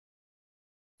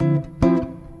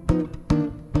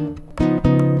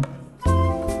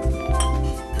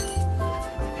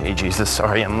Jesus,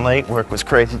 sorry I'm late. Work was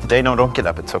crazy today. No, don't get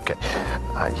up. It's okay.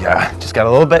 Yeah, just got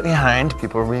a little bit behind.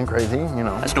 People were being crazy, you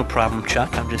know. That's no problem,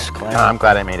 Chuck. I'm just glad. I'm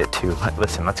glad I made it too.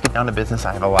 Listen, let's get down to business.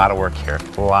 I have a lot of work here.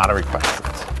 A lot of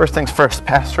requests. First things first,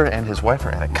 pastor and his wife are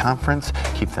at a conference.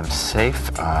 Keep them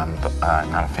safe.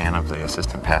 Not a fan of the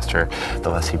assistant pastor. The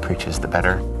less he preaches, the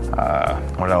better.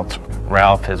 What else?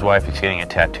 Ralph, his wife, is getting a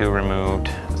tattoo removed.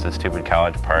 It's a stupid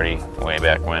college party way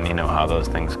back when. You know how those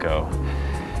things go.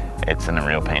 It's in a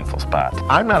real painful spot.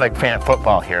 I'm not a fan of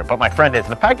football here, but my friend is.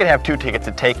 And if I could have 2 tickets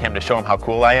to take him to show him how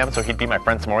cool I am so he'd be my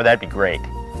friend some more, that'd be great.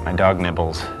 My dog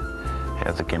Nibbles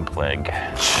has a gimp leg.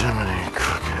 Jiminy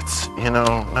crickets. You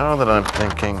know, now that I'm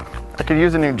thinking, I could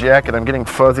use a new jacket. I'm getting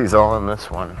fuzzies all in this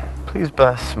one. Please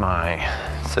bless my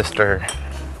sister,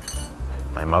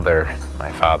 my mother,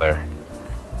 my father.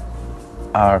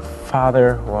 Our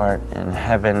Father who art in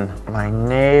heaven, my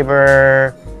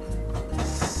neighbor,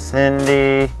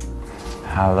 Cindy,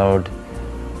 hallowed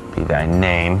be thy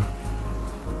name.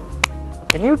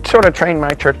 Can you sort of train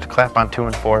my church to clap on 2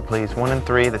 and 4, please? 1 and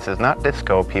 3, this is not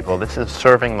disco, people. This is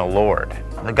serving the Lord.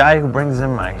 The guy who brings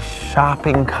in my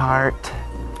shopping cart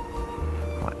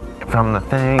from the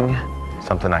thing,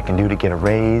 something I can do to get a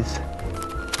raise.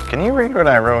 Can you read what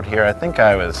I wrote here? I think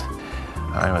I was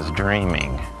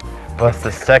dreaming. Bless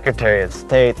the Secretary of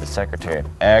State, the Secretary of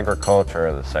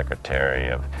Agriculture, the Secretary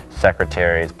of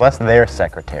Secretaries. Bless their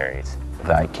secretaries.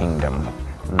 Thy kingdom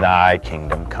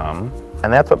come.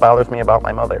 And that's what bothers me about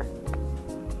my mother.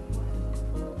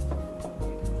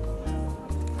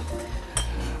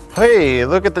 Hey,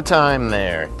 look at the time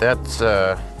there. It's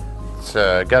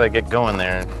gotta get going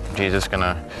there. Jesus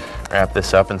gonna wrap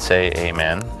this up and say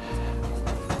amen.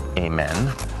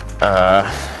 Amen.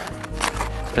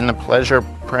 It's been a pleasure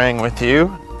praying with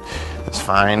you. It's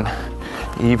fine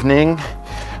evening.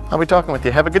 I'll be talking with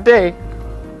you. Have a good day.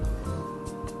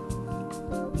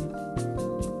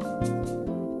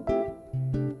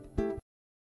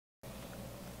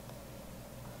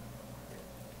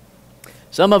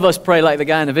 Some of us pray like the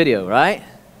guy in the video, right?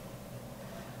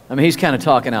 I mean, he's kind of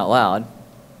talking out loud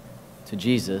to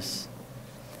Jesus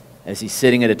as he's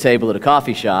sitting at a table at a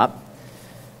coffee shop.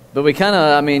 But we kind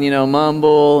of,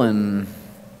 mumble, and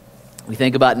we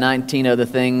think about 19 other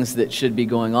things that should be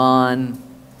going on.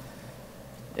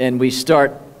 And we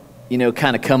start,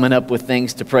 kind of coming up with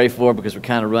things to pray for because we're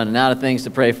kind of running out of things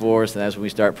to pray for. So that's when we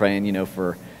start praying,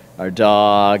 for our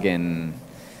dog and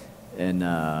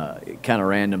kind of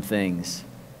random things.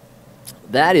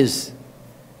 That is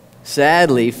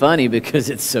sadly funny because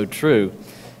it's so true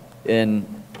in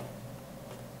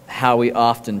how we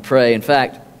often pray. In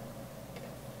fact,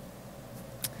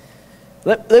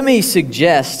 let me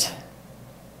suggest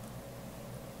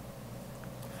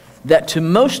that to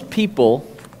most people,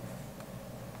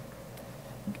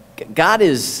 God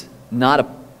is not a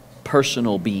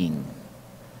personal being.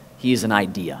 He is an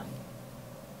idea.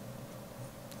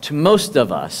 To most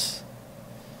of us,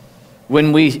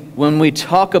 when we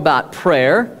talk about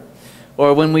prayer,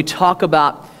 or when we talk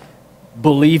about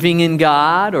believing in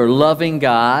God or loving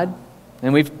God,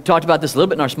 and we've talked about this a little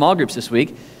bit in our small groups this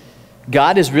week,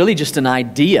 God is really just an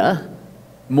idea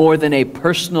more than a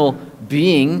personal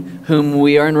being whom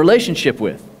we are in relationship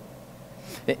with.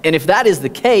 And if that is the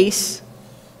case,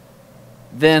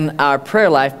 then our prayer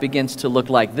life begins to look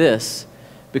like this,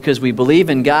 because we believe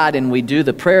in God and we do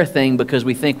the prayer thing because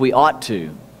we think we ought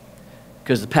to,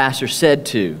 because the pastor said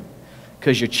to,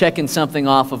 because you're checking something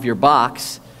off of your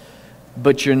box,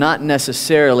 but you're not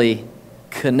necessarily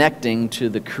connecting to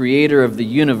the creator of the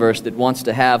universe that wants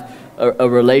to have a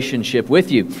relationship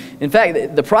with you. In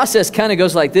fact, the process kind of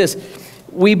goes like this.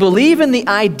 We believe in the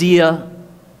idea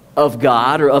of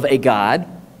God or of a God,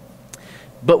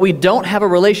 but we don't have a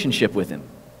relationship with Him.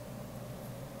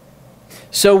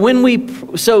 So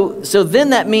then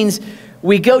that means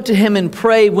we go to Him and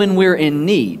pray when we're in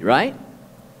need, right?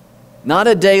 Not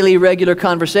a daily, regular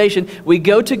conversation. We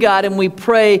go to God and we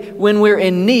pray when we're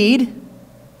in need,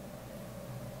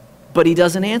 but He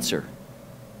doesn't answer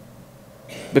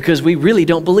because we really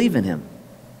don't believe in Him.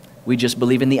 We just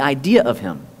believe in the idea of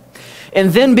Him.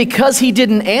 And then because He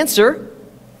didn't answer,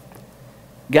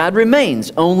 God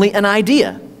remains only an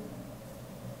idea,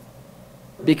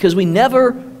 because we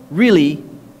never really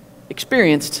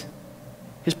experienced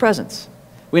His presence.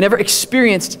 We never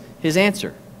experienced His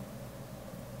answer.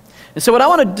 And so what I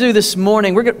want to do this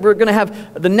morning, we're going to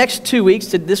have the next 2 weeks,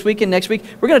 this week and next week,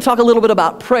 we're going to talk a little bit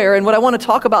about prayer. And what I want to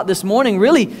talk about this morning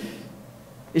really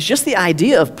is just the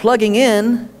idea of plugging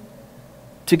in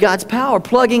to God's power,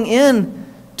 plugging in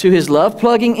to His love,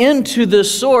 plugging into the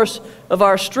source of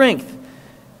our strength,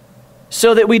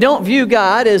 so that we don't view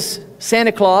God as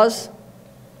Santa Claus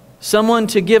someone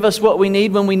to give us what we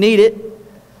need when we need it.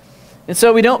 And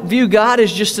so we don't view God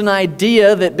as just an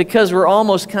idea that because we're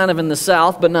almost kind of in the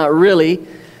South, but not really,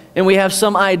 and we have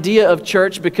some idea of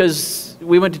church because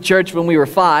we went to church when we were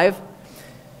 5,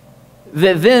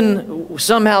 that then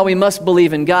somehow we must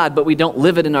believe in God, but we don't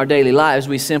live it in our daily lives.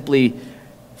 We simply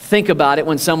think about it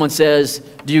when someone says,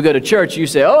 do you go to church? You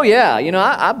say, oh yeah,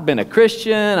 I've been a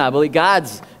Christian. I believe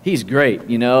He's great.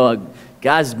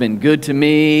 God's been good to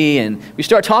me. And we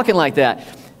start talking like that.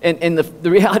 And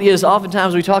the reality is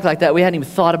oftentimes we talk like that, we hadn't even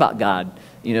thought about God,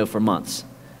 for months.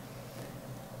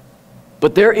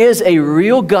 But there is a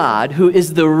real God who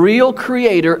is the real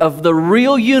creator of the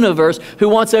real universe, who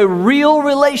wants a real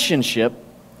relationship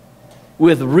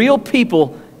with real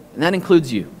people, and that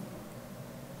includes you.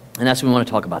 And that's what we want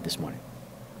to talk about this morning.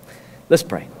 Let's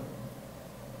pray.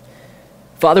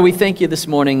 Father, we thank you this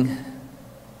morning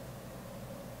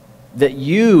that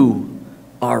you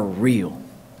are real.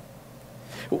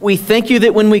 We thank you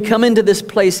that when we come into this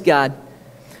place, God,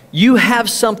 you have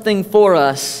something for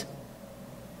us.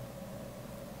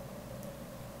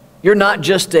 You're not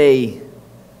just a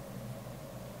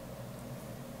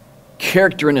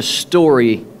character in a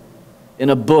story in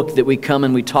a book that we come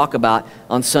and we talk about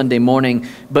on Sunday morning,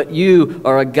 but you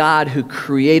are a God who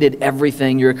created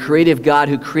everything. You're a creative God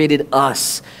who created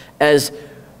us as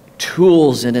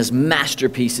tools and as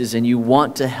masterpieces, and you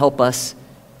want to help us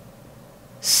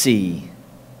see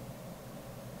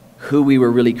who we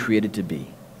were really created to be.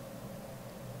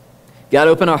 God,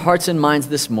 open our hearts and minds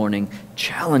this morning.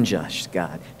 Challenge us,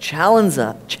 God. Challenge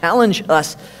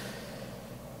us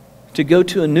to go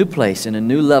to a new place and a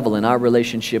new level in our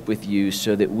relationship with you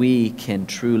so that we can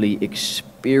truly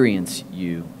experience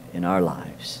you in our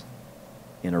lives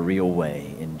in a real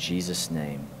way. In Jesus'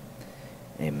 name,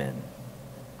 amen.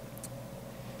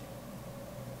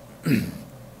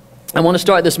 I want to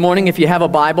start this morning. If you have a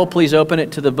Bible, please open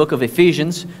it to the book of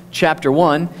Ephesians, chapter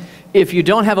 1. If you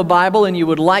don't have a Bible and you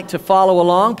would like to follow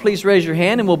along, please raise your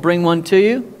hand and we'll bring one to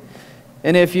you.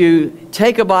 And if you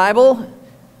take a Bible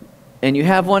and you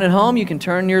have one at home, you can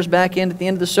turn yours back in at the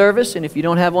end of the service. And if you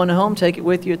don't have one at home, take it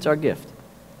with you. It's our gift.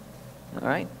 All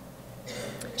right?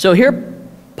 So here,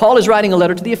 Paul is writing a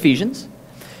letter to the Ephesians.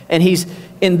 And he's,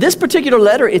 in this particular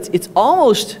letter, it's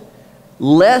almost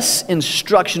less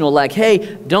instructional, like,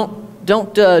 hey,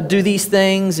 don't do these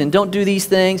things and don't do these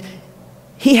things.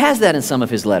 He has that in some of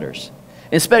his letters,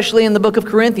 especially in the book of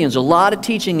Corinthians, a lot of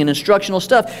teaching and instructional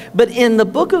stuff. But in the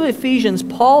book of Ephesians,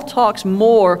 Paul talks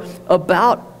more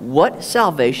about what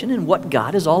salvation and what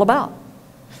God is all about.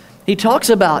 He talks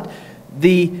about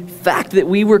the fact that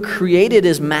we were created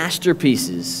as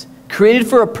masterpieces, created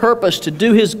for a purpose to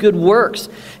do his good works.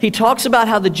 He talks about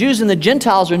how the Jews and the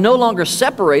Gentiles are no longer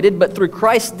separated, but through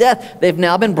Christ's death, they've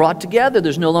now been brought together.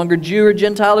 There's no longer Jew or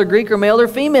Gentile or Greek or male or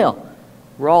female.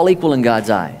 We're all equal in God's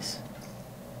eyes.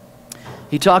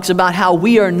 He talks about how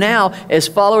we are now, as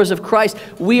followers of Christ,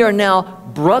 we are now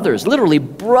brothers, literally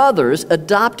brothers,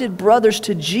 adopted brothers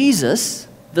to Jesus,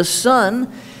 the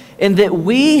Son, and that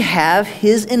we have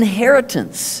his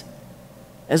inheritance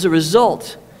as a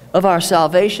result of our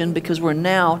salvation because we're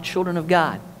now children of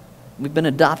God. We've been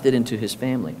adopted into his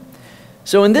family.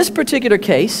 So in this particular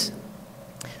case,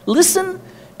 listen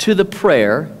to the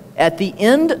prayer at the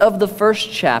end of the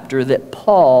first chapter that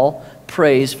Paul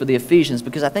prays for the Ephesians,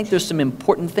 because I think there's some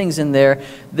important things in there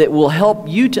that will help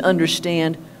you to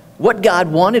understand what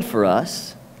God wanted for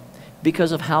us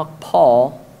because of how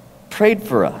Paul prayed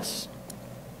for us.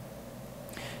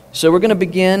 So we're going to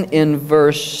begin in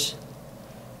verse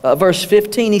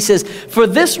 15. He says, "For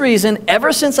this reason,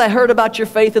 ever since I heard about your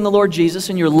faith in the Lord Jesus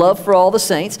and your love for all the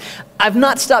saints, I've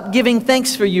not stopped giving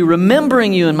thanks for you,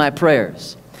 remembering you in my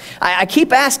prayers. I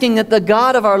keep asking that the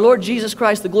God of our Lord Jesus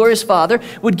Christ, the glorious Father,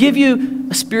 would give you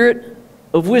a spirit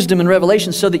of wisdom and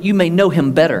revelation so that you may know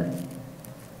him better."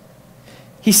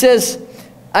 He says,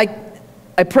 I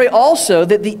pray also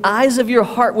that the eyes of your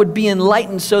heart would be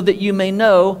enlightened so that you may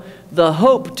know the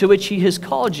hope to which he has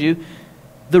called you,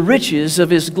 the riches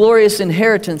of his glorious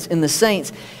inheritance in the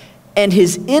saints, and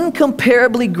his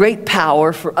incomparably great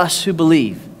power for us who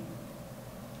believe.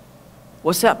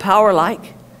 What's that power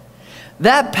like?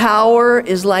 That power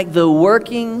is like the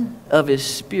working of his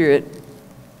Spirit,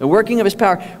 the working of his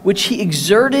power, which he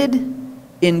exerted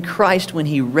in Christ when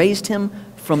he raised him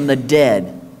from the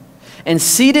dead and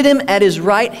seated him at his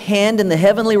right hand in the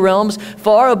heavenly realms,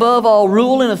 far above all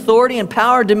rule and authority and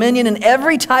power, dominion, and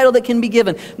every title that can be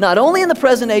given, not only in the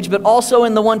present age, but also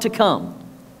in the one to come.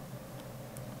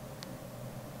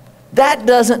 That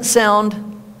doesn't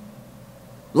sound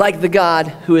like the God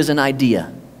who is an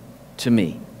idea to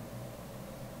me.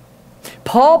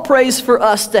 Paul prays for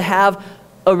us to have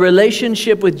a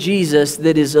relationship with Jesus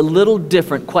that is a little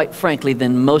different, quite frankly,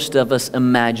 than most of us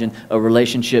imagine a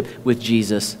relationship with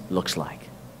Jesus looks like.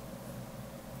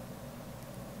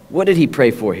 What did he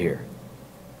pray for here?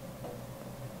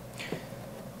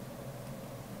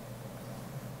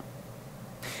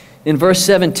 In verse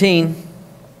 17,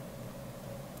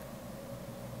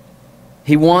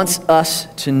 he wants us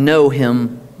to know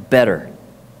him better.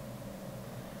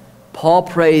 Paul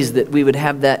prays that we would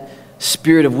have that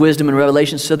spirit of wisdom and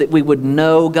revelation so that we would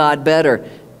know God better.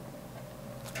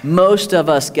 Most of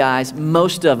us, guys,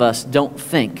 most of us don't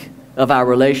think of our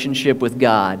relationship with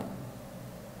God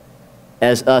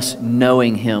as us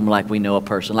knowing him like we know a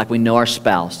person, like we know our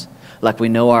spouse, like we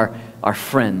know our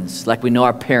friends, like we know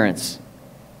our parents.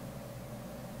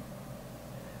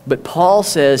 But Paul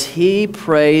says he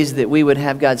prays that we would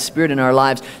have God's Spirit in our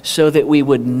lives so that we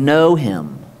would know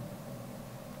him.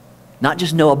 Not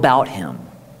just know about him,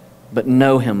 but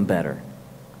know him better.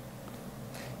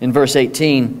 In verse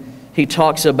 18, he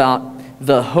talks about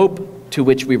the hope to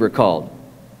which we were called.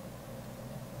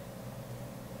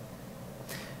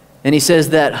 And he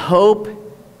says that hope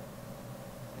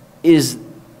is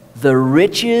the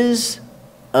riches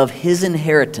of his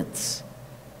inheritance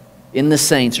in the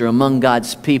saints or among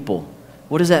God's people.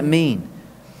 What does that mean?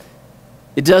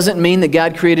 It doesn't mean that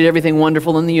God created everything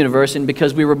wonderful in the universe and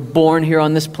because we were born here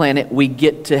on this planet, we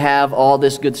get to have all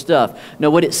this good stuff. No,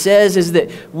 what it says is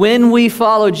that when we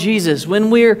follow Jesus, when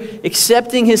we're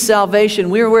accepting his salvation,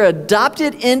 we're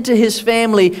adopted into his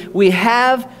family, we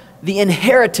have the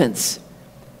inheritance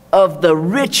of the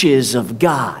riches of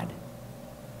God.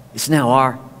 It's now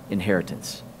our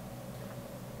inheritance.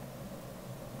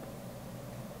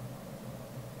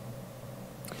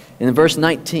 In verse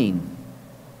 19,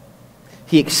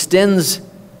 he extends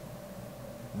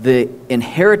the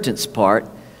inheritance part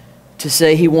to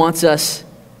say he wants us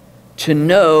to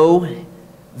know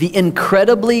the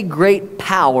incredibly great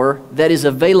power that is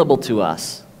available to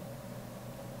us.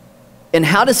 And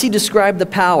how does he describe the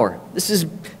power?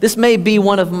 This may be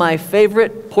one of my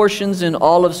favorite portions in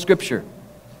all of Scripture.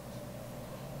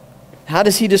 How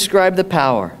does he describe the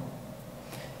power?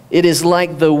 It is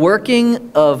like the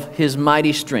working of his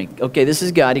mighty strength. Okay, this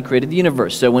is God. He created the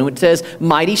universe. So when it says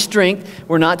mighty strength,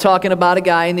 we're not talking about a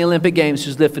guy in the Olympic Games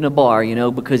who's lifting a bar,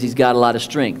 because he's got a lot of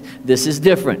strength. This is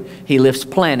different. He lifts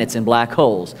planets and black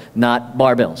holes, not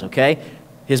barbells, okay?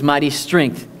 His mighty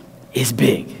strength is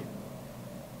big.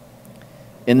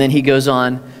 And then he goes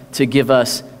on to give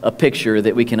us a picture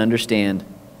that we can understand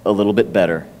a little bit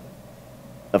better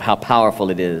of how powerful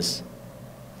it is.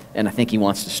 And I think he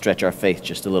wants to stretch our faith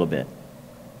just a little bit.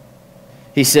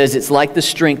 He says it's like the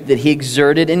strength that he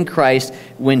exerted in Christ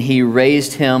when he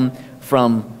raised him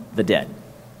from the dead.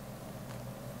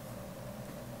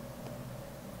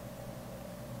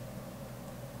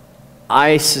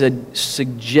 I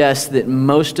suggest that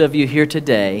most of you here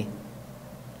today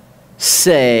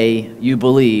say you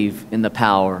believe in the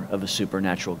power of a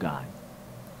supernatural God.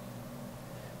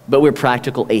 But we're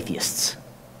practical atheists.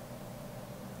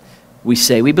 We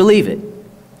say we believe it,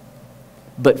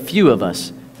 but few of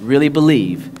us really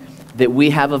believe that we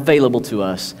have available to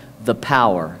us the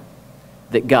power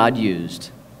that God used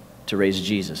to raise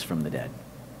Jesus from the dead.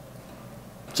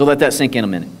 So let that sink in a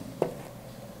minute.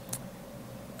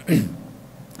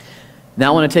 Now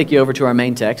I want to take you over to our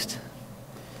main text.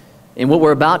 And what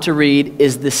we're about to read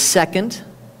is the second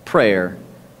prayer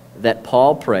that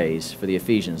Paul prays for the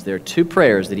Ephesians. There are two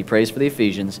prayers that he prays for the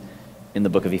Ephesians in the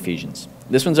book of Ephesians.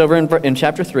 This one's over in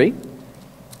chapter 3.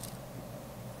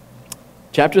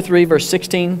 Chapter 3, verse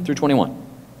 16 through 21.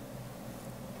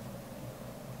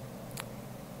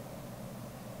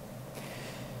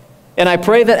 And I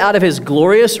pray that out of his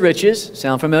glorious riches,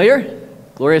 sound familiar?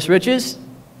 Glorious riches?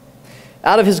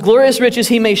 Out of his glorious riches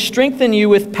he may strengthen you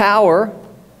with power.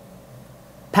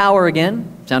 Power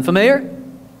again, sound familiar?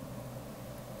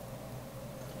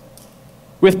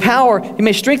 With power, he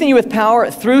may strengthen you with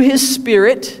power through his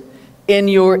Spirit in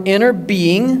your inner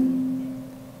being,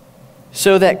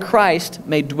 so that Christ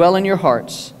may dwell in your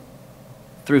hearts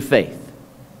through faith.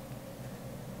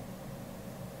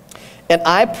 And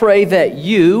I pray that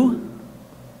you,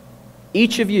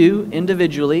 each of you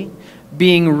individually,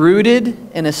 being rooted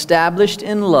and established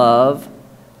in love,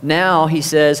 now, he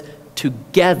says,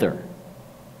 together.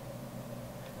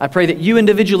 I pray that you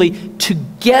individually,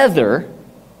 together,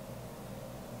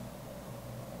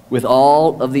 with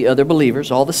all of the other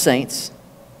believers, all the saints,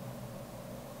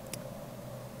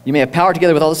 you may have power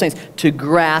together with all the saints to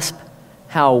grasp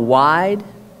how wide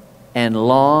and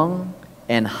long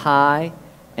and high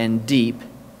and deep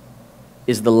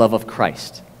is the love of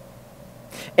Christ.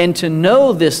 And to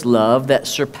know this love that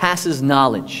surpasses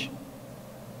knowledge,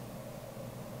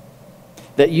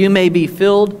 that you may be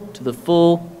filled to the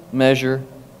full measure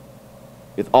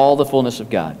with all the fullness of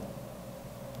God.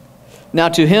 Now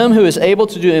to him who is able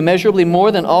to do immeasurably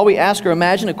more than all we ask or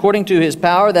imagine, according to his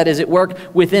power that is at work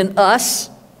within us,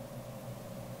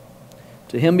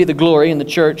 to him be the glory in the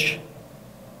church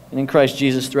and in Christ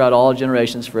Jesus throughout all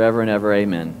generations, forever and ever.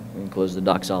 Amen. We can close the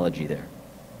doxology there.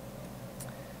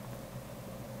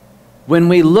 When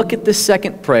we look at this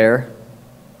second prayer,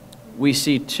 we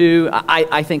see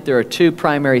I think there are two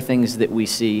primary things that we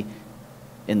see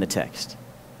in the text.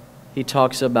 He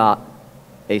talks about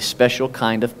a special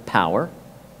kind of power,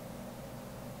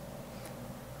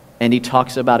 and he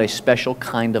talks about a special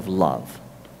kind of love.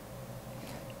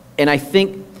 And I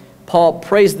think Paul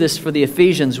prays this for the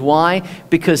Ephesians. Why?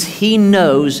 Because he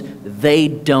knows they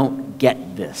don't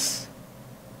get this.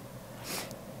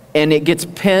 And it gets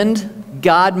penned.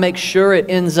 God makes sure it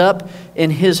ends up in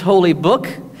his holy book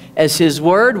as his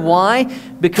word. Why?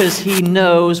 Because he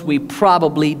knows we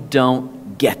probably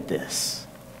don't get this.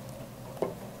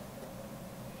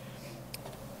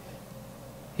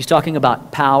 He's talking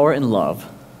about power and love.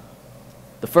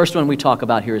 The first one we talk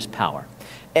about here is power.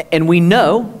 And we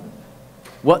know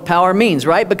what power means,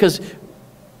 right? Because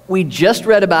we just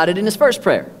read about it in his first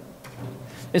prayer.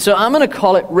 And so I'm going to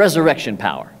call it resurrection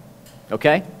power,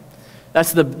 okay?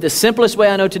 That's the simplest way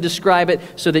I know to describe it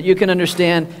so that you can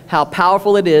understand how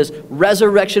powerful it is.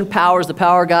 Resurrection power is the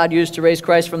power God used to raise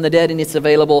Christ from the dead, and it's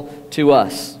available to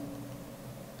us.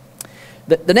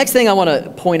 The next thing I want to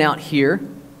point out here,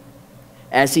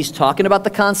 as he's talking about the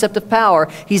concept of power,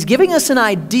 he's giving us an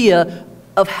idea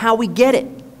of how we get it.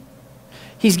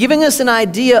 He's giving us an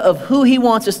idea of who he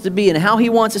wants us to be and how he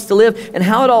wants us to live and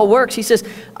how it all works. He says,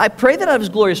 I pray that out of his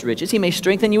glorious riches he may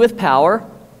strengthen you with power.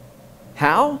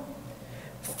 How?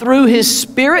 Through his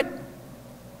Spirit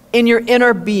in your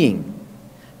inner being.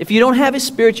 If you don't have his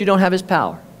Spirit, you don't have his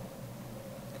power.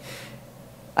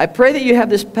 I pray that you have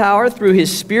this power through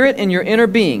his Spirit in your inner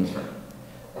being,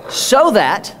 so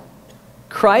that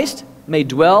Christ may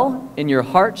dwell in your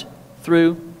heart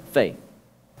through faith.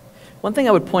 One thing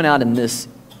I would point out in this,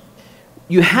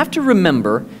 you have to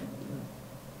remember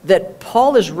that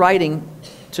Paul is writing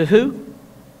to who?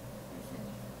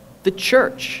 The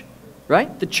church,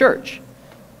 right? The church.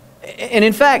 And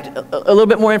in fact, a little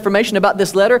bit more information about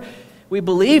this letter. We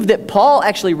believe that Paul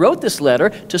actually wrote this letter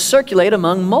to circulate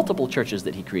among multiple churches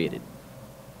that he created.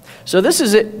 So this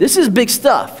is it. This is big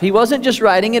stuff. He wasn't just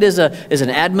writing it as an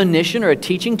admonition or a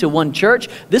teaching to one church.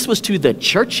 This was to the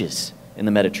churches in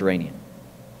the Mediterranean.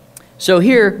 So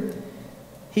here,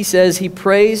 he says he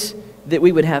prays that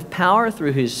we would have power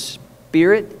through his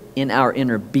Spirit in our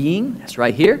inner being. That's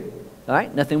right here. All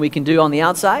right, nothing we can do on the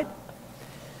outside.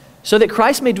 So that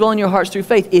Christ may dwell in your hearts through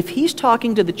faith. If he's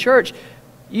talking to the church,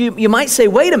 you might say,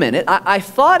 wait a minute, I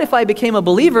thought if I became a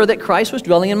believer that Christ was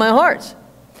dwelling in my heart.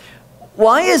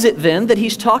 Why is it then that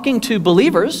he's talking to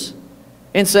believers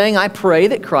and saying, I pray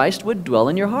that Christ would dwell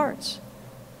in your hearts?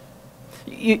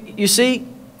 You see,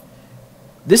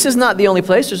 this is not the only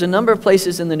place. There's a number of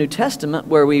places in the New Testament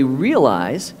where we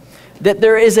realize that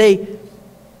there is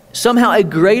somehow a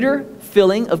greater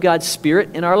filling of God's Spirit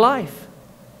in our life.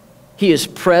 He is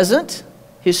present.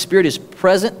 His Spirit is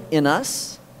present in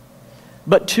us.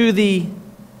 But to the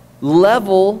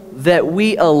level that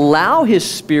we allow his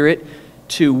Spirit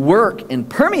to work and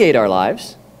permeate our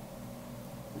lives,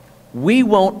 we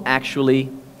won't actually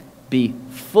be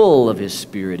full of his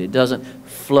Spirit. It doesn't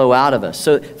flow out of us.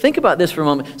 So think about this for a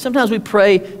moment. Sometimes we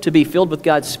pray to be filled with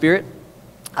God's Spirit.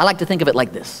 I like to think of it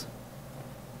like this.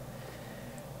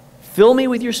 Fill me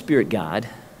with your Spirit, God,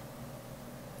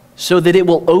 so that it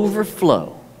will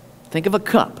overflow. Think of a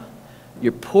cup.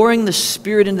 You're pouring the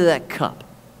Spirit into that cup.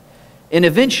 And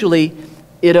eventually,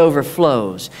 it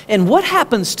overflows. And what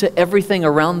happens to everything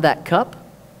around that cup?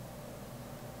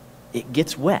 It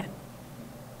gets wet.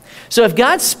 So if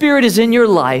God's Spirit is in your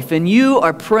life and you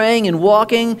are praying and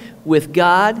walking with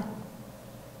God,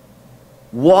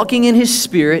 walking in his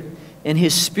Spirit, and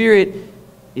his Spirit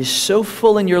is so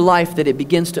full in your life that it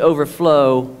begins to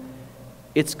overflow,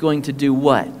 it's going to do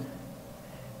what?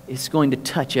 It's going to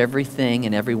touch everything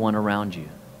and everyone around you.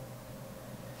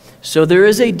 So there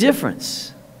is a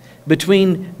difference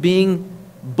between being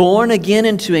born again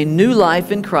into a new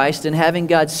life in Christ and having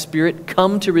God's Spirit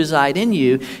come to reside in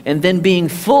you, and then being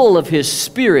full of his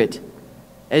Spirit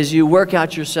as you work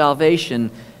out your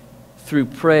salvation through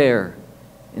prayer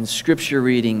and scripture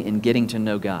reading and getting to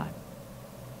know God.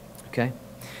 Okay?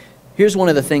 Here's one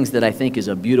of the things that I think is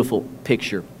a beautiful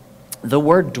picture. The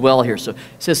word dwell here, so it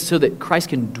says so that Christ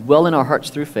can dwell in our hearts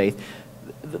through faith.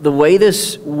 The way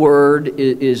this word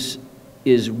is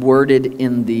worded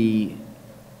in the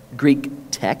Greek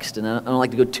text, and I don't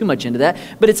like to go too much into that,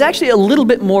 but it's actually a little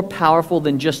bit more powerful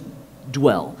than just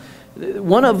dwell.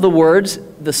 One of the words,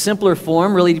 the simpler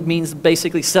form, really means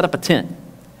basically set up a tent,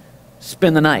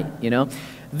 spend the night, you know.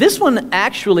 This one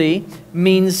actually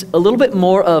means a little bit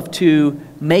more of to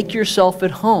make yourself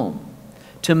at home,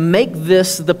 to make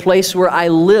this the place where I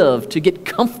live, to get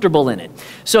comfortable in it.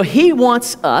 So he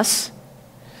wants us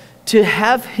to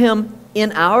have him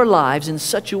in our lives in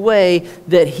such a way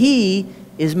that he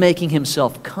is making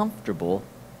himself comfortable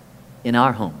in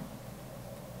our home,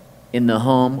 in the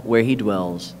home where he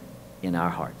dwells in our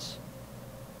hearts.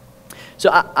 So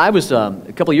I was,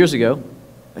 a couple of years ago,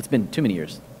 it's been too many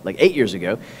years, like 8 years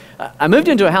ago, I moved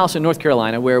into a house in North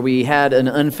Carolina where we had an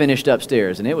unfinished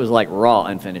upstairs, and it was like raw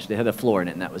unfinished. It had a floor in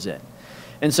it, and that was it.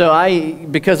 And so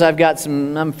because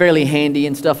I'm fairly handy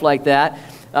and stuff like that,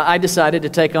 I decided to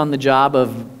take on the job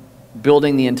of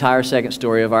building the entire second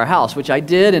story of our house, which I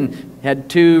did, and had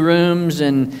 2 rooms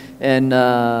and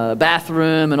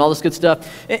bathroom and all this good stuff.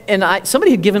 And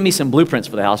somebody had given me some blueprints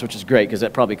for the house, which is great because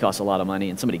that probably costs a lot of money,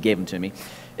 and somebody gave them to me.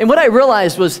 And what I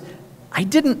realized was I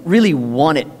didn't really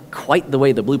want it quite the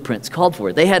way the blueprints called for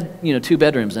it. They had, 2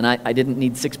 bedrooms, and I didn't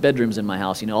need 6 bedrooms in my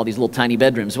house, all these little tiny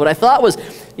bedrooms. What I thought was,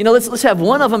 let's have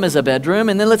one of them as a bedroom,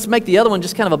 and then let's make the other one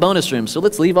just kind of a bonus room. So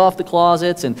let's leave off the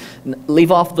closets and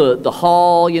leave off the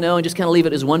hall, and just kind of leave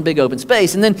it as one big open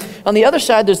space. And then on the other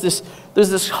side, there's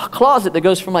this closet that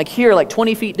goes from like here, like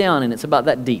 20 feet down, and it's about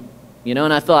that deep,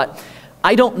 and I thought,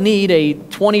 I don't need a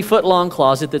 20-foot long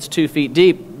closet that's 2 feet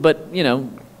deep, but,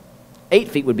 8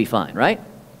 feet would be fine, right?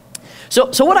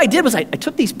 So what I did was I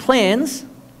took these plans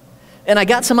and I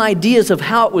got some ideas of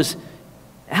how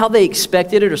they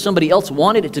expected it or somebody else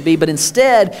wanted it to be, but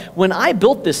instead, when I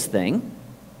built this thing,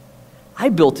 I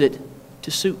built it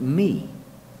to suit me.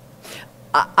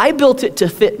 I built it to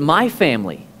fit my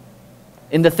family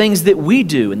and the things that we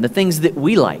do and the things that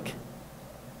we like.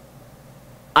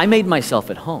 I made myself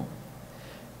at home.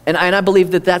 And I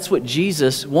believe that that's what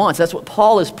Jesus wants. That's what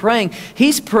Paul is praying.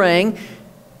 He's praying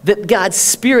that God's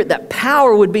Spirit, that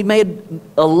power would be made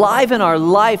alive in our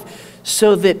life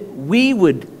so that we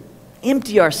would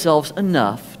empty ourselves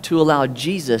enough to allow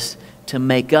Jesus to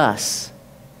make us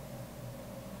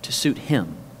to suit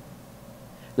him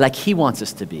like he wants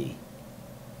us to be,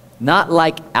 not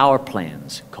like our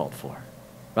plans called for,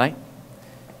 right?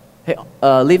 Hey,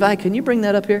 Levi, can you bring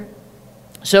that up here?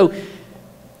 So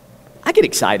I get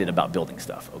excited about building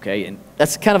stuff, okay? And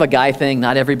that's kind of a guy thing.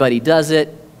 Not everybody does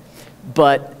it.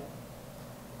 But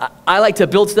I like to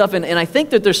build stuff, and I think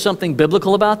that there's something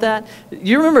biblical about that.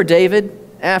 You remember David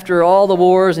after all the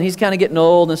wars, and he's kind of getting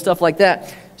old and stuff like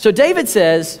that. So David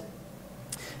says,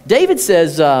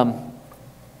 I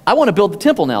want to build the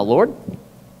temple now, Lord.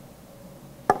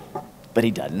 But he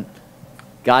doesn't.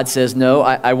 God says, no,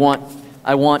 I want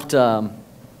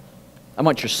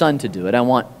your son to do it. I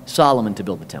want Solomon to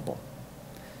build the temple.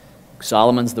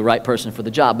 Solomon's the right person for the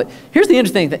job. But here's the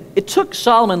interesting thing. It took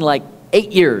Solomon like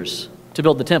 8 years to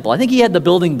build the temple. I think he had the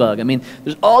building bug. I mean,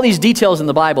 there's all these details in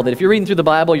the Bible that if you're reading through the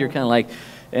Bible, you're kind of like,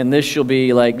 and this shall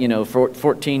be like,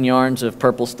 14 yards of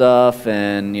purple stuff,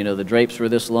 and, the drapes were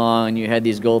this long, and you had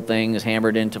these gold things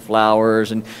hammered into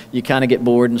flowers, and you kind of get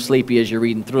bored and sleepy as you're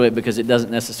reading through it because it doesn't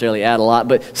necessarily add a lot.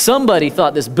 But somebody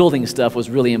thought this building stuff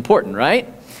was really important,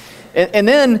 right? And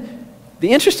then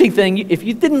the interesting thing, if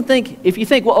you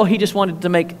think, well, he just wanted to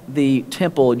make the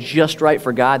temple just right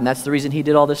for God, and that's the reason he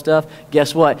did all this stuff,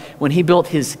 guess what? When he built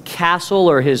his castle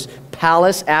or his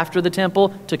palace after the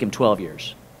temple, it took him 12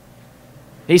 years.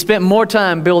 He spent more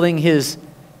time building his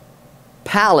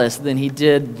palace than he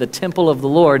did the temple of the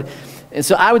Lord. And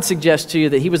so I would suggest to you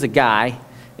that he was a guy,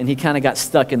 and he kind of got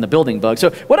stuck in the building bug.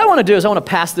 So what I want to do is I want to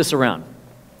pass this around.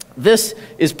 This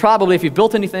is probably, if you've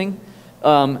built anything,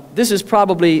 this is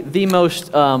probably the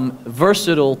most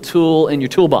versatile tool in your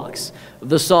toolbox,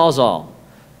 the Sawzall.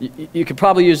 You could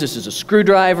probably use this as a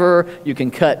screwdriver. You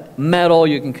can cut metal.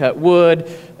 You can cut wood.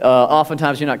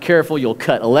 Oftentimes, you're not careful, you'll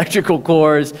cut electrical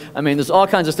cords. I mean, there's all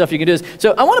kinds of stuff you can do.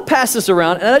 So I want to pass this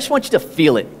around, and I just want you to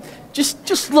feel it.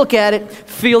 Just look at it,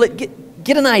 feel it,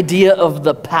 get an idea of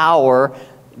the power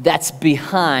that's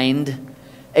behind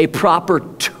a proper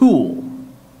tool,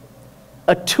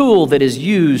 a tool that is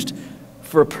used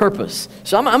for a purpose.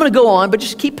 So I'm going to go on, but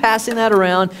just keep passing that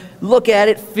around. Look at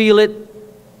it, feel it,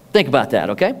 think about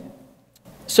that, okay?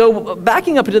 So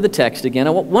backing up into the text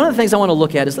again, one of the things I want to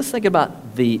look at is let's think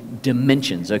about the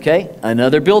dimensions, okay?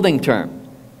 Another building term,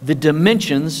 the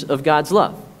dimensions of God's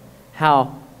love.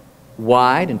 How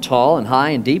wide and tall and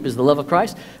high and deep is the love of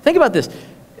Christ? Think about this.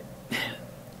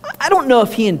 I don't know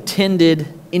if he intended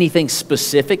anything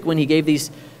specific when he gave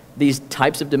these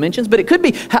types of dimensions, but it could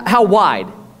be how wide.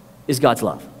 is God's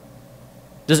love.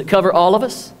 Does it cover all of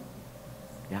us?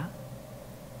 Yeah.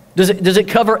 Does it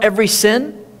cover every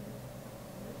sin?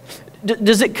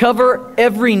 Does it cover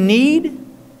every need?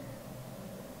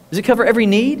 Does it cover every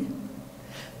need?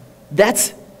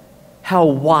 That's how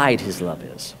wide his love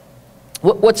is.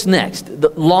 What's next?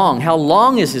 How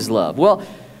long is his love? Well,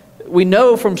 we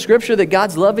know from Scripture that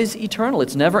God's love is eternal.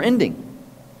 It's never ending.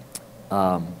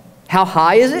 How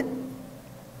high is it?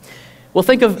 Well,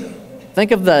 think of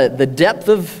the depth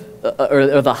of,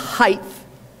 or the height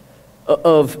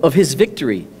of his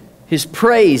victory, his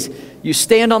praise. You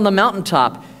stand on the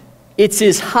mountaintop. It's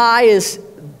as high as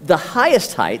the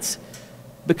highest heights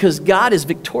because God is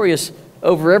victorious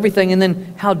over everything. And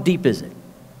then how deep is it?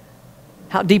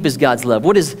 How deep is God's love?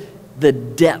 What is the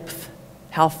depth?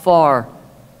 How far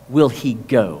will he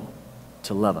go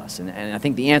to love us? And I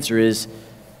think the answer is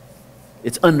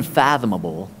it's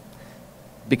unfathomable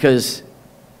because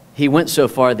he went so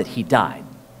far that he died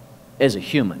as a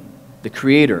human. The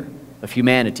creator of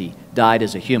humanity died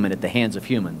as a human at the hands of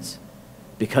humans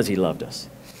because he loved us.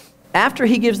 After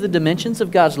he gives the dimensions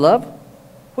of God's love,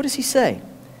 what does he say?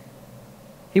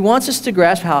 He wants us to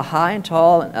grasp how high and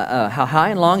tall, how high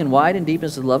and long and wide and deep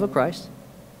is the love of Christ,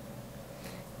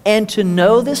 and to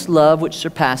know this love which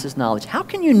surpasses knowledge. How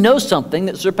can you know something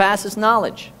that surpasses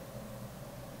knowledge?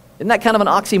 Isn't that kind of an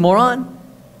oxymoron?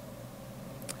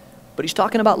 But he's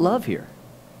talking about love here.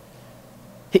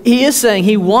 He is saying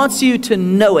he wants you to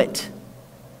know it,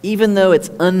 even though it's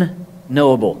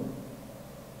unknowable,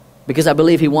 because I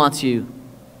believe he wants you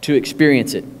to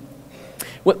experience it.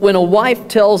 When a wife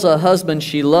tells a husband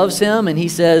she loves him and he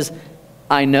says,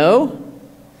 I know,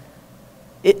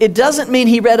 it doesn't mean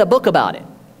he read a book about it.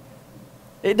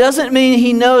 It doesn't mean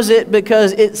he knows it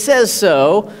because it says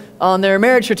so on their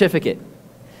marriage certificate.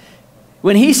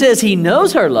 When he says he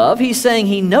knows her love, he's saying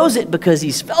he knows it because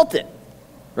he's felt it,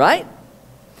 right?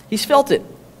 He's felt it.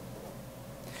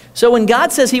 So when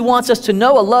God says he wants us to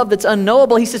know a love that's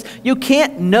unknowable, he says you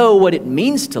can't know what it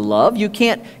means to love. You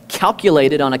can't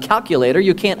calculate it on a calculator.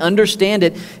 You can't understand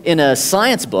it in a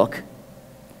science book.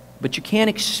 But you can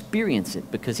experience it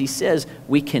because he says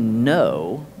we can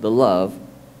know the love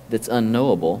that's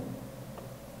unknowable.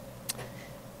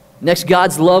 Next,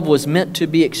 God's love was meant to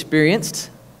be experienced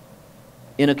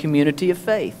in a community of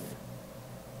faith,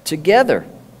 together.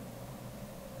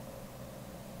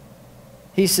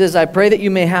 He says, I pray that you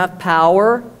may have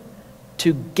power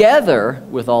together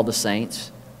with all the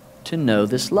saints to know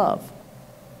this love.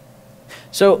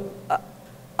 So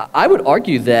I would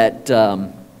argue that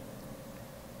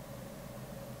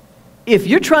if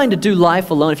you're trying to do life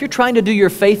alone, if you're trying to do your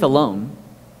faith alone,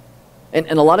 and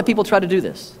a lot of people try to do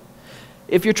this,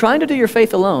 if you're trying to do your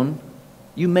faith alone,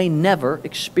 you may never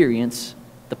experience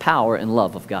the power and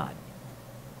love of God.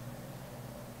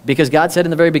 Because God said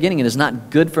in the very beginning, it is not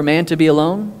good for man to be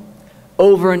alone.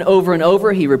 Over and over and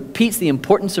over, he repeats the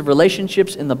importance of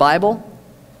relationships in the Bible.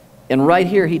 And right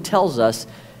here, he tells us,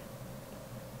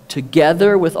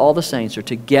 together with all the saints, or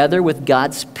together with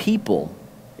God's people,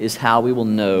 is how we will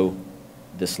know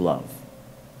this love.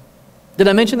 Did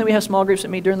I mention that we have small groups that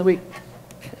meet during the week?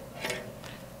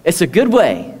 It's a good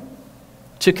way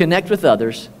to connect with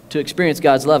others, to experience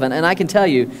God's love. And I can tell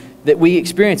you that we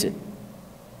experience it.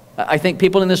 I think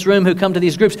people in this room who come to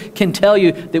these groups can tell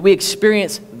you that we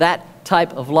experience that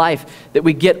type of life, that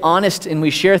we get honest and we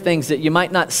share things that you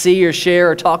might not see or share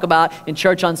or talk about in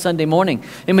church on Sunday morning.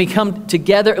 And we come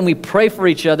together and we pray for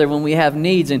each other when we have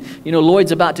needs. And, you know,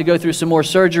 Lloyd's about to go through some more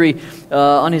surgery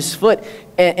on his foot.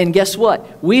 And guess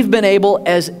what? We've been able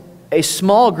as a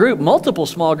small group, multiple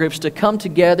small groups, to come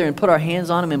together and put our hands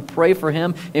on him and pray for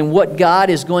him and what God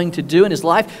is going to do in his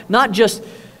life, not just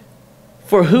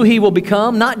for who he will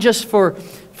become, not just for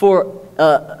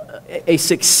a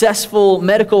successful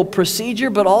medical procedure,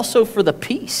 but also for the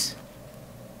peace.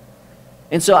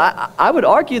 And so I would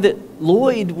argue that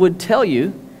Lloyd would tell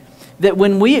you that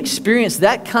when we experience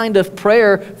that kind of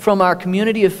prayer from our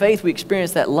community of faith, we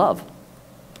experience that love.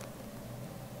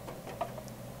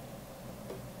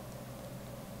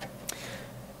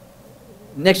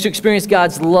 Next, to experience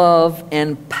God's love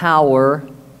and power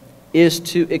is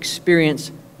to experience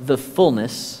the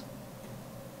fullness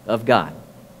of God.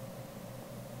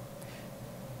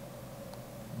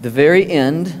 The very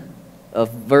end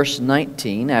of verse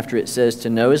 19, after it says to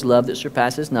know his love that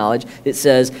surpasses knowledge, it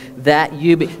says that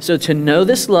you be. So to know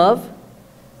this love,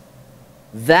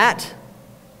 that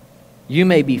you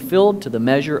may be filled to the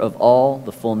measure of all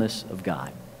the fullness of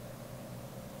God.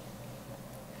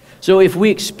 So if we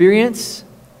experience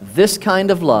this kind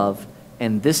of love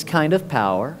and this kind of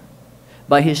power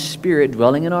by his Spirit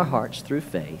dwelling in our hearts through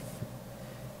faith,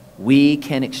 we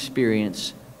can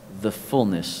experience the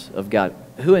fullness of God.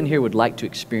 Who in here would like to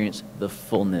experience the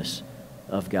fullness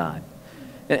of God?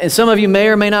 And some of you may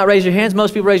or may not raise your hands.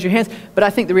 Most people raise your hands. But I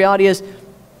think the reality is,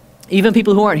 even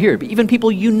people who aren't here, but even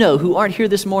people you know who aren't here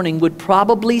this morning would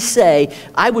probably say,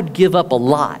 I would give up a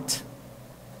lot.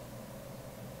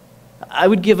 I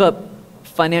would give up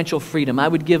financial freedom. I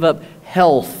would give up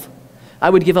health. I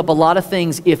would give up a lot of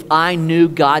things if I knew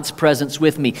God's presence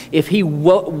with me. If He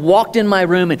walked in my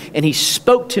room and He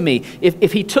spoke to me.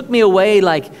 If He took me away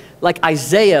like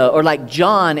Isaiah or like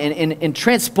John and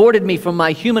transported me from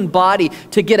my human body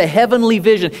to get a heavenly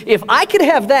vision. If I could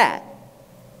have that,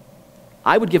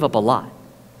 I would give up a lot.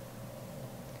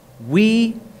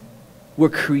 We were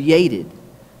created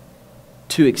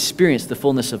to experience the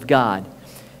fullness of God.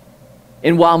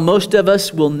 And while most of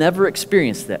us will never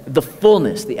experience that, the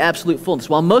fullness, the absolute fullness,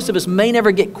 while most of us may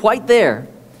never get quite there,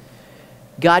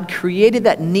 God created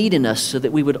that need in us so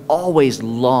that we would always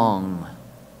long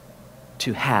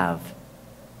to have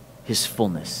His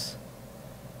fullness.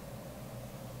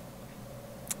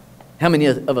 How many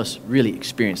of us really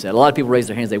experience that? A lot of people raise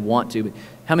their hands, they want to, but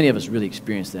how many of us really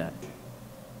experience that?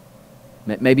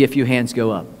 Maybe a few hands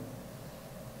go up.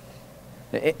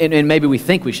 And maybe we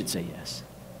think we should say yes.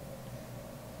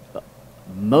 But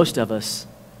most of us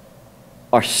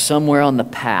are somewhere on the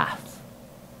path,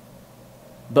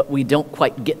 but we don't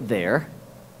quite get there.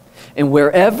 And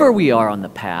wherever we are on the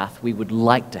path, we would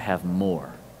like to have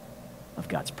more of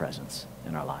God's presence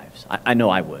in our lives. I know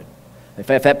I would. If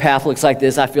that path looks like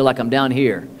this, I feel like I'm down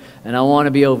here, and I want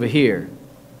to be over here.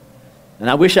 And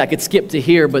I wish I could skip to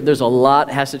here, but there's a lot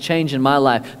that has to change in my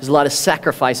life. There's a lot of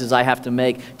sacrifices I have to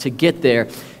make to get there.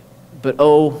 But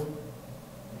oh,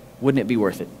 wouldn't it be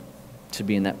worth it to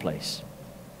be in that place?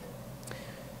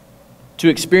 To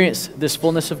experience this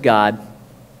fullness of God,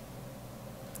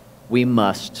 we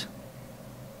must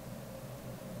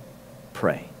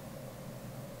pray.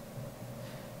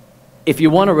 If you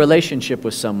want a relationship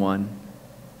with someone,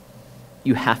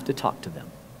 you have to talk to them.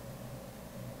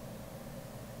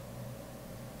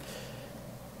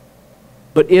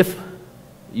 But if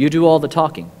you do all the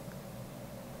talking,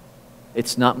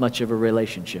 it's not much of a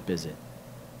relationship, is it?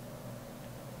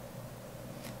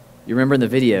 You remember in the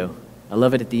video, I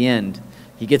love it at the end,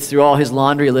 he gets through all his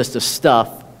laundry list of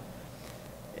stuff,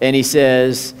 and he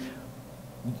says,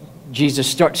 Jesus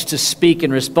starts to speak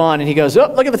and respond, and he goes,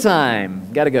 oh, look at the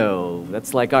time. Got to go.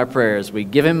 That's like our prayers. We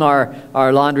give him our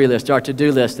laundry list, our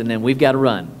to-do list, and then we've got to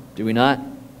run. Do we not?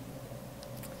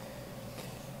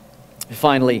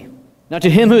 Finally, now to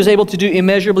Him who is able to do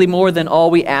immeasurably more than all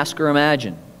we ask or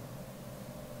imagine.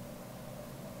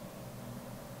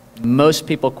 Most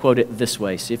people quote it this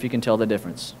way. See if you can tell the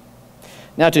difference.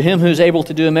 Now to Him who is able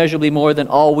to do immeasurably more than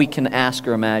all we can ask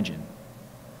or imagine.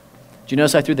 Do you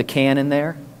notice I threw the can in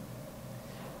there?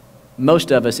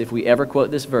 Most of us, if we ever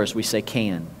quote this verse, we say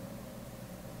can.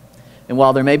 And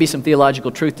while there may be some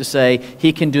theological truth to say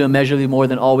He can do immeasurably more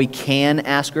than all we can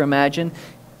ask or imagine,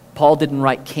 Paul didn't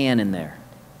write can in there.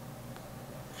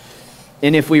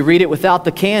 And if we read it without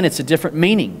the can, it's a different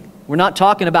meaning. We're not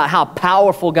talking about how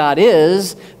powerful God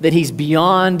is, that He's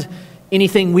beyond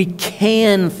anything we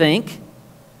can think.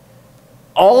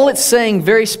 All it's saying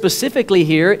very specifically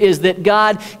here is that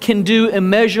God can do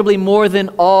immeasurably more than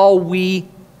all we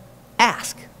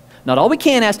ask. Not all we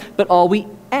can ask, but all we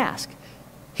ask.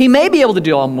 He may be able to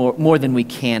do more than we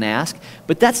can ask,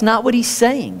 but that's not what He's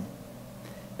saying.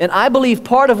 And I believe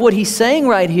part of what He's saying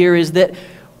right here is that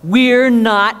we're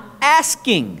not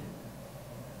asking.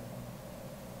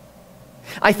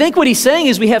 I think what He's saying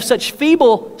is we have such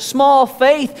feeble, small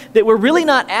faith that we're really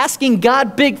not asking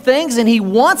God big things, and He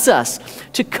wants us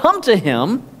to come to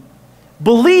Him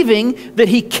believing that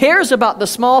He cares about the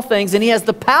small things and He has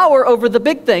the power over the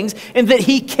big things, and that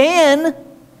He can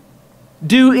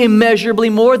do immeasurably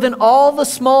more than all the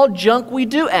small junk we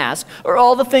do ask or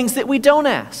all the things that we don't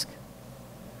ask.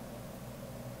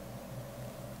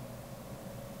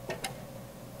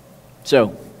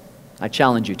 So, I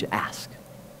challenge you to ask.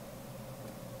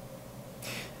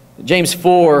 James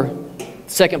 4,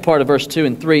 second part of verse 2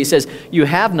 and 3 says, you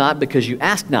have not because you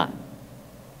ask not.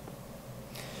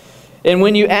 And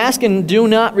when you ask and do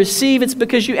not receive, it's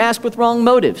because you ask with wrong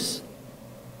motives,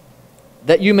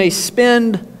 that you may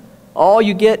spend all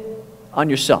you get on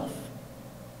yourself.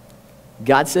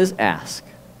 God says ask.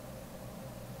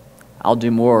 I'll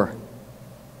do more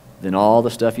than all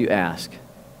the stuff you ask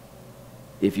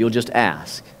if you'll just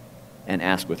ask and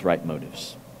ask with right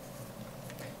motives.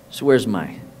 So where's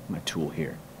my tool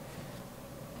here?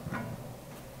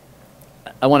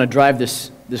 I want to drive this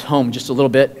home just a little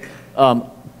bit.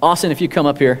 Austin, if you come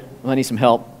up here, I need some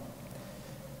help.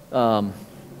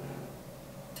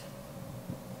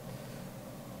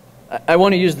 I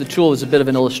want to use the tool as a bit of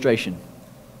an illustration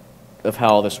of how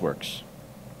all this works.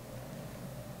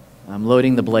 I'm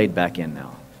loading the blade back in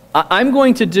now. I'm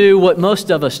going to do what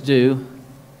most of us do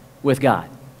with God.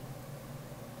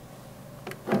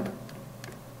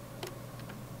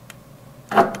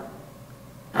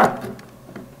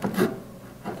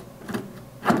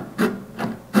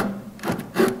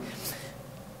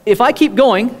 If I keep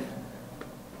going,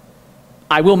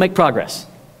 I will make progress.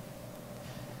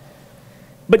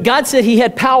 But God said He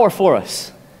had power for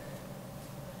us.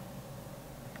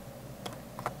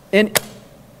 And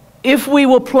if we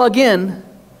will plug in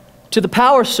to the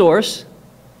power source,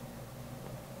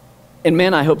 and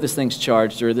man, I hope this thing's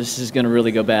charged or this is going to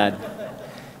really go bad.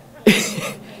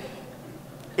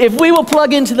 If we will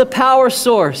plug into the power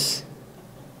source,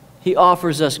 He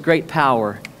offers us great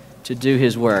power to do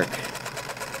His work.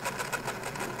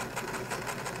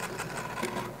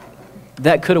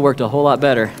 That could have worked a whole lot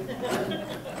better.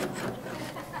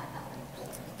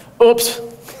 Oops.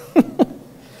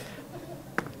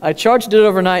 I charged it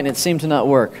overnight and it seemed to not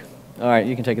work. All right,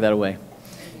 you can take that away.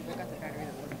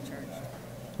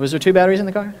 Was there 2 batteries in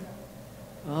the car?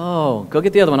 Oh, go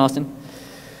get the other one, Austin.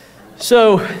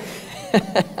 So,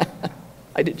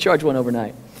 I did charge one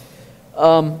overnight.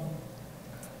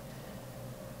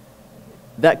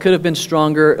 That could have been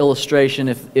stronger illustration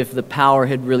if the power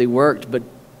had really worked, but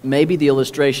maybe the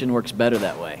illustration works better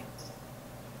that way.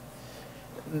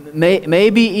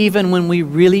 Maybe even when we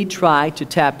really try to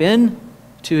tap in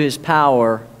to His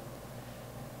power,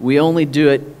 we only do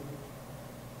it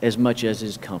as much as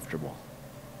is comfortable.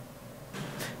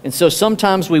 And so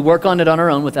sometimes we work on it on our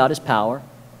own without His power.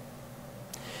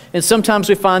 And sometimes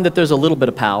we find that there's a little bit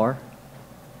of power,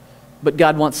 but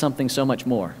God wants something so much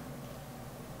more.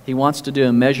 He wants to do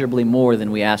immeasurably more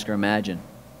than we ask or imagine.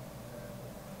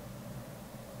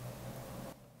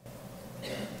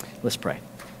 Let's pray.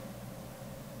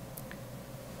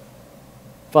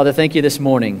 Father, thank You this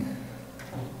morning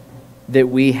that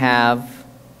we have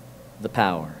the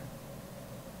power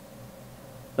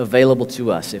available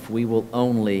to us if we will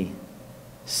only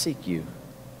seek You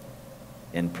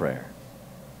in prayer.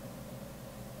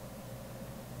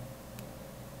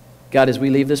 God, as we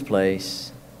leave this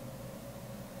place,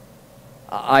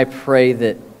 I pray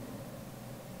that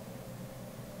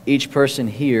each person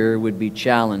here would be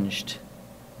challenged.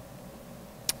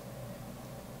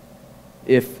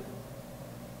 If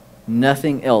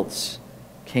nothing else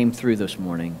came through this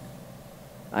morning,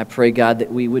 I pray, God,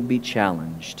 that we would be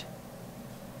challenged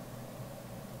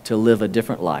to live a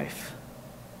different life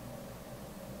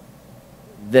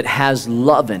that has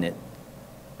love in it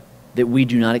that we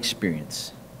do not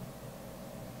experience,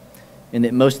 and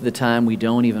that most of the time we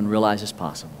don't even realize is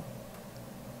possible.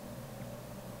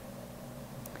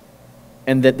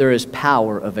 And that there is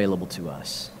power available to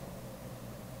us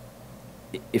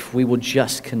if we will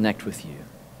just connect with You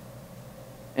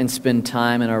and spend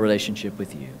time in our relationship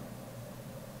with You.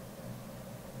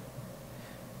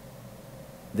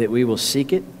 That we will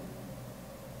seek it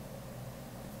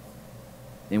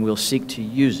and we'll seek to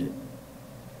use it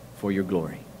for Your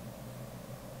glory.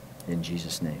 In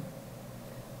Jesus' name,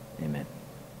 amen.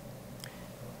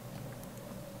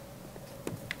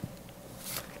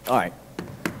 All right,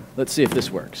 let's see if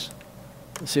this works.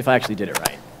 Let's see if I actually did it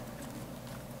right.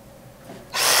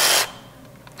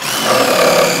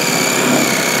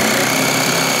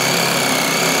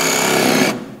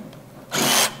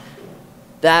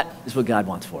 That is what God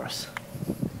wants for us.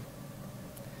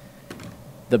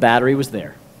 The battery was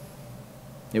there.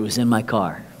 It was in my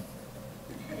car.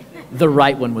 The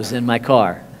right one was in my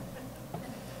car.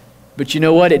 But you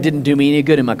know what? It didn't do me any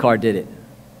good in my car, did it?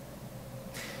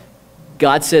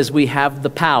 God says we have the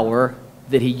power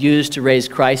that He used to raise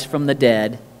Christ from the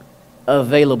dead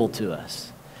available to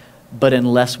us. But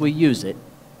unless we use it,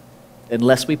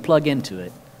 unless we plug into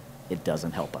it, it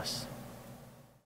doesn't help us.